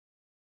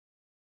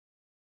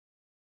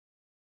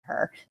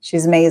her.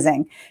 She's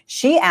amazing.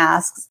 She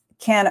asks,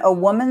 can a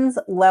woman's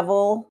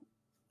level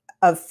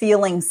of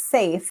feeling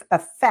safe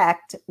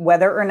affect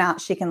whether or not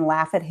she can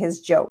laugh at his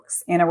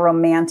jokes in a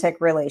romantic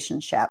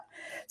relationship?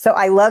 So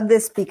I love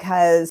this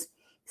because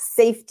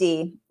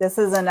safety, this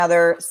is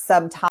another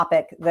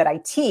subtopic that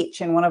I teach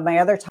in one of my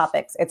other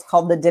topics. It's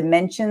called the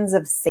dimensions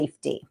of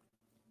safety.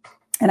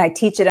 And I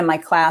teach it in my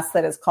class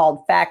that is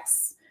called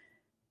facts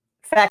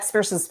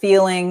versus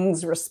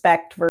feelings,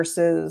 respect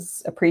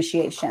versus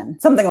appreciation,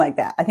 something like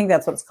that. I think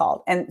that's what it's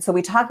called. And so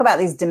we talk about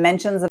these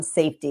dimensions of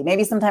safety.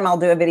 Maybe sometime I'll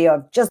do a video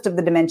of just of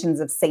the dimensions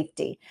of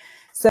safety.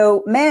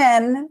 So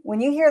men,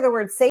 when you hear the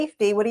word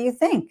safety, what do you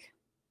think?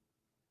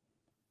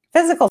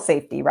 Physical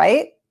safety,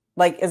 right?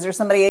 Like, is there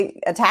somebody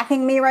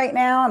attacking me right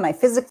now? Am I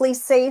physically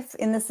safe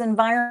in this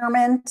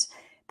environment?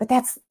 But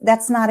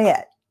that's not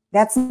it.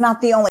 That's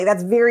not the only,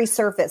 that's very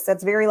surface.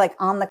 That's very like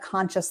on the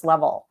conscious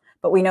level.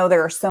 But we know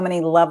there are so many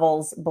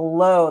levels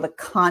below the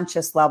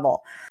conscious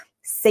level.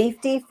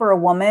 Safety for a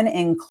woman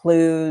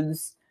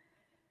includes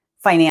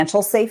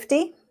financial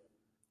safety.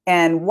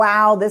 And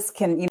wow, this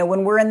can,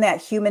 when we're in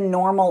that human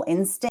normal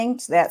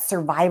instinct, that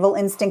survival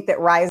instinct that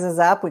rises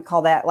up, we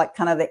call that like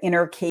kind of the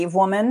inner cave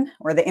woman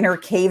or the inner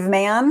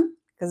caveman,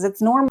 because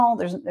it's normal.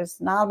 There's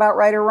not about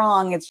right or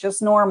wrong. It's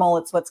just normal.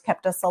 It's what's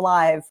kept us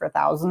alive for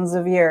thousands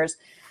of years.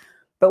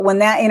 But when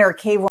that inner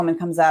cave woman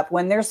comes up,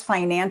 when there's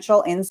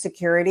financial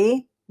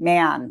insecurity,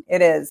 man,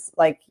 it is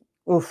like,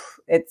 oof,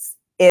 it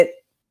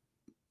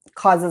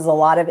causes a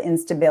lot of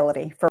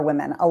instability for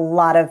women, a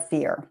lot of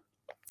fear,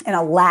 and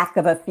a lack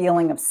of a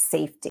feeling of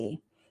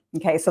safety.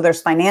 Okay, so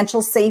there's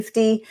financial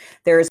safety,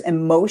 there's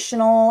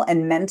emotional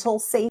and mental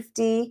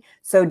safety.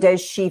 So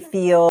does she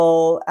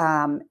feel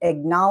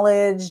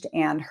acknowledged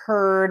and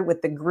heard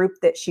with the group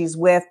that she's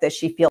with? Does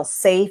she feel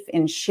safe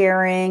in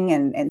sharing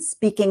and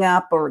speaking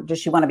up? Or does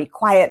she want to be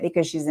quiet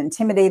because she's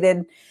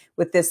intimidated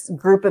with this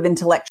group of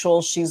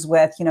intellectuals she's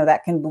with?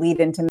 That can bleed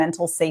into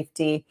mental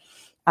safety.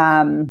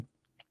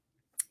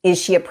 Is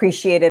she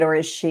appreciated or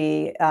is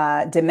she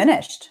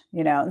diminished?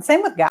 And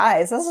same with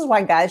guys. This is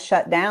why guys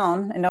shut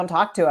down and don't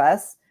talk to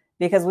us,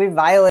 because we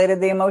violated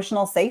the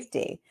emotional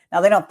safety. Now,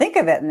 they don't think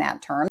of it in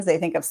that terms. They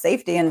think of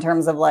safety in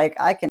terms of like,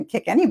 I can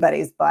kick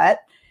anybody's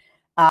butt.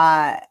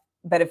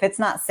 But if it's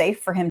not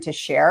safe for him to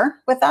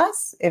share with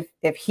us,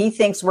 if he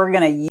thinks we're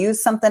going to use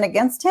something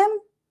against him,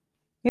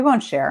 he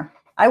won't share.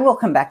 I will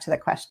come back to the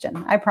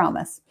question. I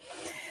promise.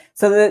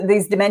 So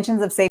these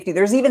dimensions of safety,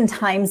 there's even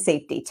time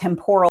safety,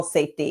 temporal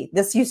safety.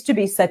 This used to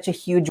be such a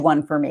huge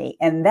one for me.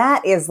 And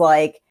that is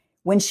like,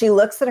 when she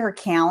looks at her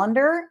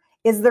calendar,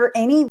 is there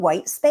any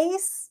white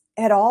space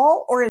at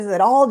all? Or is it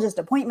all just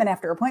appointment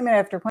after appointment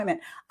after appointment?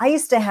 I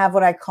used to have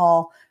what I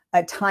call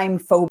a time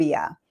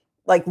phobia.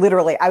 Like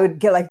literally, I would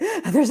get like,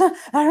 I don't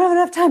have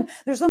enough time.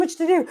 There's so much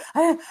to do.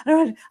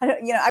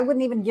 I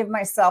wouldn't even give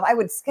myself, I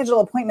would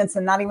schedule appointments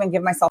and not even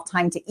give myself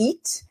time to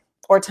eat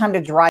or time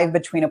to drive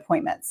between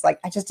appointments. Like,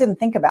 I just didn't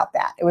think about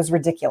that. It was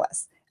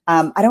ridiculous.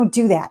 I don't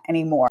do that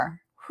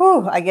anymore.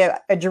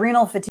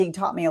 Adrenal fatigue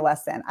taught me a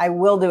lesson. I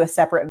will do a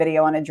separate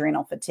video on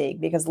adrenal fatigue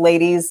because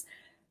ladies,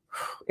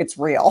 it's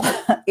real.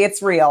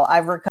 It's real.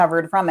 I've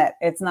recovered from it.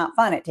 It's not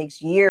fun. It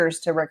takes years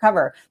to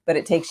recover, but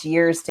it takes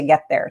years to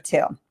get there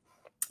too.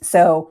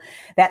 So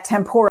that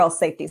temporal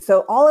safety.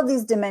 So all of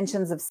these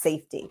dimensions of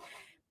safety.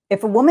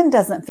 If a woman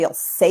doesn't feel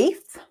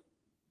safe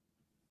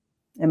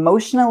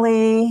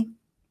emotionally,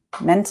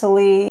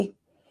 mentally,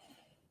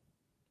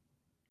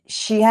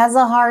 she has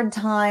a hard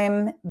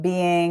time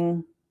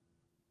being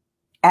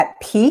at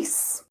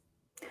peace,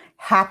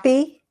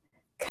 happy,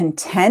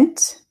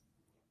 content,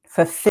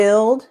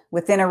 fulfilled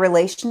within a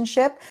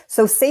relationship.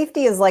 So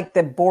safety is like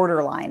the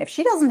borderline. If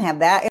she doesn't have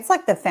that, it's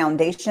like the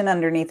foundation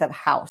underneath of a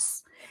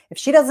house. If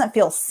she doesn't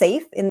feel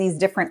safe in these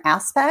different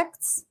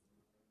aspects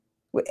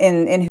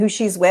in who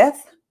she's with,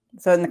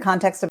 so in the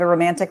context of a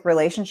romantic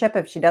relationship,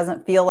 if she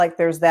doesn't feel like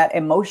there's that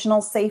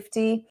emotional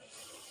safety,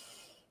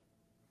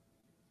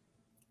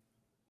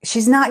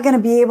 she's not going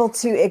to be able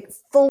to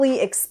fully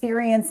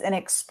experience and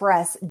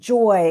express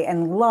joy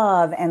and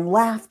love and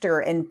laughter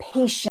and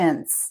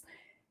patience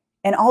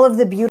and all of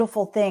the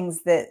beautiful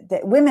things that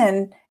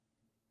women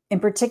in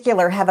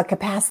particular have a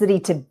capacity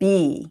to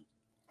be.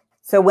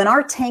 So when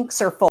our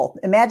tanks are full,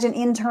 imagine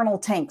internal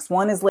tanks.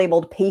 One is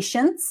labeled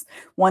patience,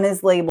 one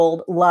is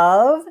labeled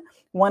love,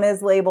 one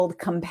is labeled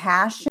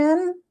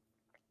compassion.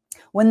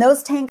 When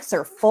those tanks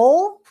are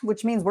full,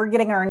 which means we're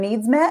getting our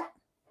needs met,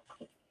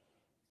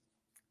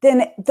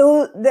 then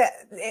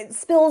it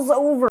spills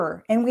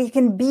over and we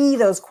can be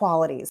those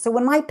qualities. So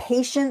when my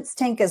patience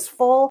tank is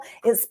full,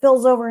 it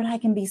spills over and I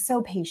can be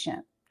so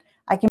patient.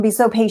 I can be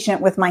so patient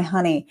with my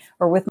honey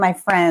or with my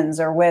friends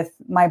or with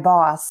my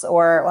boss,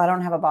 or I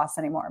don't have a boss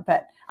anymore,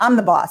 but I'm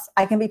the boss.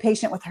 I can be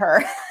patient with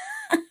her.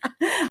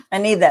 I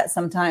need that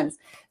sometimes.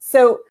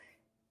 So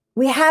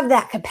we have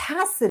that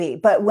capacity,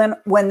 but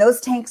when those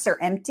tanks are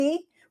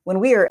empty, when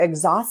we are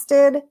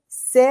exhausted,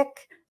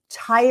 sick,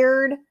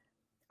 tired,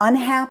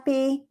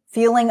 unhappy,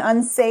 Feeling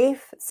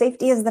unsafe.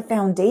 Safety is the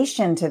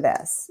foundation to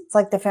this. It's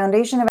like the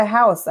foundation of a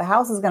house. The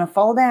house is going to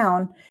fall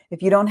down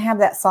if you don't have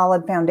that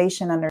solid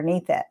foundation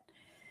underneath it.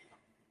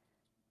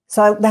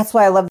 So that's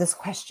why I love this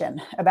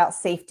question about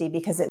safety,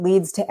 because it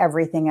leads to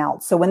everything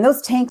else. So when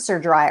those tanks are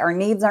dry, our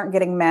needs aren't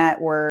getting met,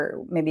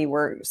 maybe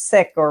we're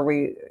sick,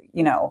 or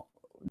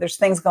there's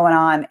things going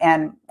on.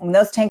 And when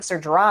those tanks are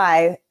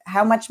dry,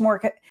 how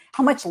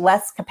much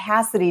less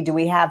capacity do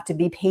we have to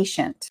be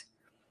patient,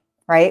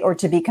 right? Or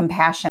to be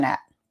compassionate?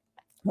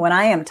 When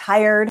I am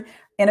tired,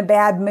 in a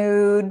bad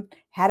mood,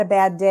 had a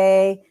bad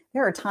day,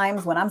 there are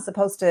times when I'm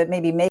supposed to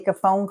maybe make a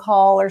phone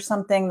call or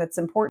something that's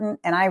important,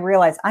 and I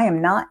realize I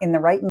am not in the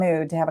right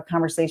mood to have a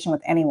conversation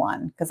with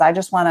anyone because I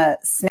just want to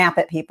snap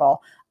at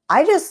people.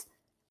 I just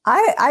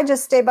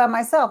stay by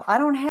myself. I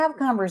don't have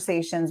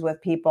conversations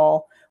with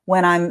people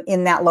when I'm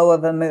in that low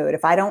of a mood.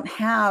 If I don't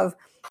have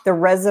the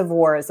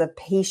reservoirs of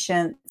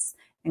patience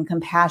and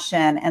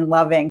compassion and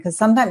loving, because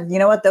sometimes, you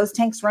know what, those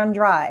tanks run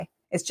dry.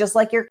 It's just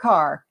like your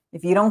car.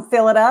 If you don't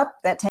fill it up,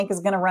 that tank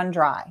is going to run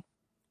dry.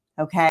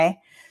 Okay.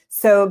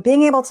 So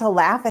being able to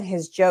laugh at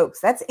his jokes,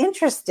 that's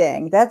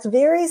interesting. That's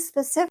very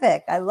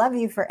specific. I love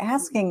you for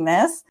asking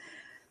this.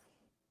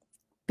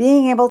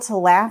 Being able to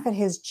laugh at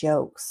his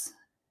jokes,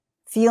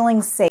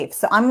 feeling safe.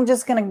 So I'm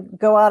just going to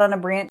go out on a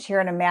branch here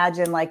and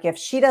imagine, like, if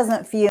she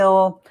doesn't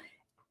feel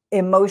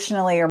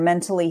emotionally or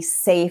mentally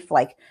safe,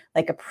 like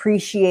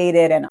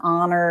appreciated and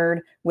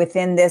honored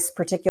within this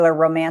particular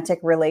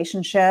romantic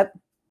relationship,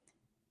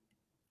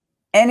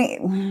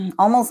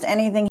 almost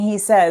anything he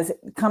says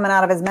coming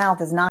out of his mouth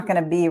is not going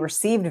to be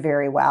received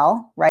very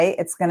well, right?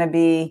 It's going to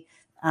be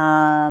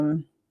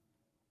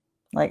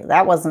like,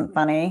 that wasn't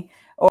funny,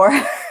 or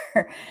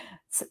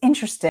it's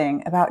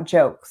interesting about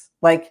jokes.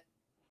 Like,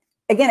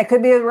 again, it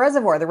could be the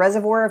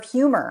reservoir of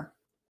humor,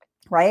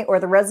 right? Or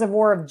the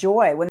reservoir of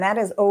joy. When that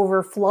is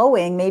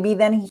overflowing, maybe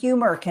then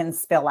humor can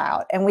spill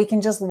out and we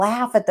can just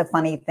laugh at the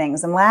funny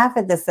things and laugh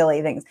at the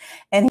silly things.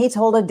 And he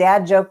told a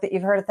dad joke that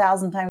you've heard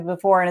 1,000 times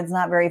before and it's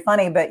not very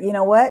funny, but you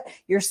know what?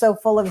 You're so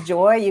full of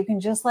joy. You can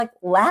just like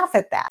laugh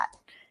at that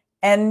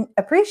and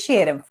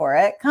appreciate him for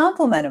it,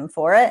 compliment him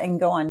for it, and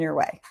go on your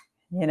way,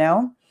 you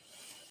know?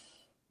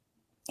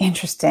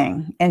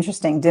 Interesting.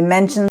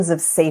 Dimensions of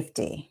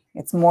safety.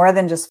 It's more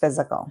than just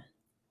physical.